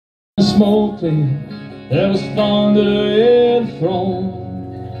smoke clear, there was thunder in the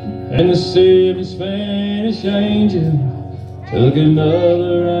throne, and the 7 Spanish angels took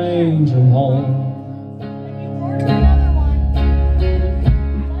another angel home.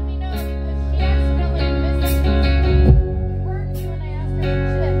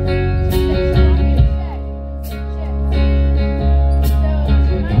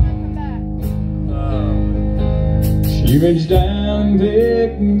 She reached down and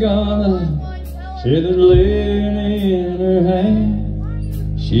picked a gun up, said the letter in her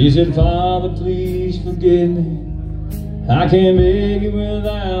hand. She said, "Father, please forgive me, I can't make it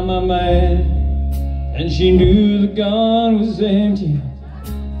without my man." And she knew the gun was empty,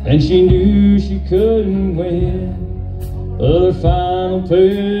 and she knew she couldn't win, but her final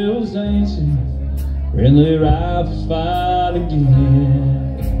prayer was answered when the rifles fired again.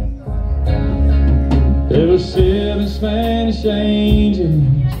 There were 7 Spanish angels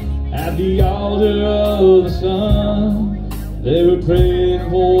at the altar of the sun. They were praying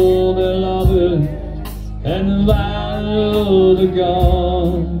for their lovers and the light of the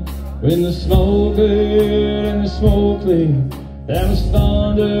gun. When the smoke cleared and the smoke cleared, there was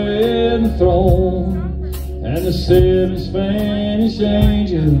thunder in the throne, and the 7 Spanish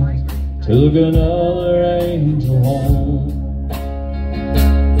angels took another angel home.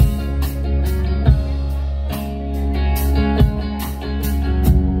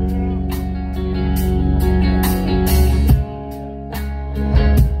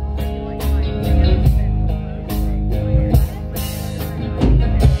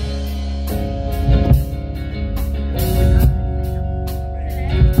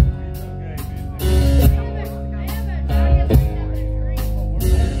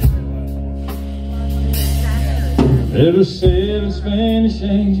 There were 7 Spanish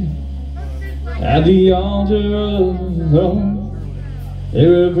angels at the altar of the throne. They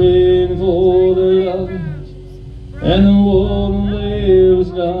were praying for their lovers, and the war was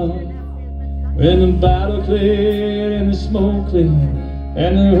done. When the battle cleared and the smoke cleared,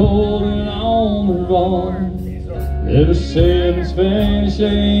 and they're holding on the run, there were 7 Spanish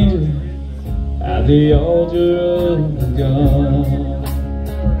angels at the altar of the gun.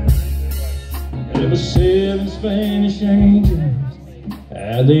 There were 7 Spanish angels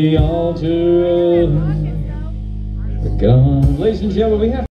at the altar of the gun. Ladies and gentlemen, we have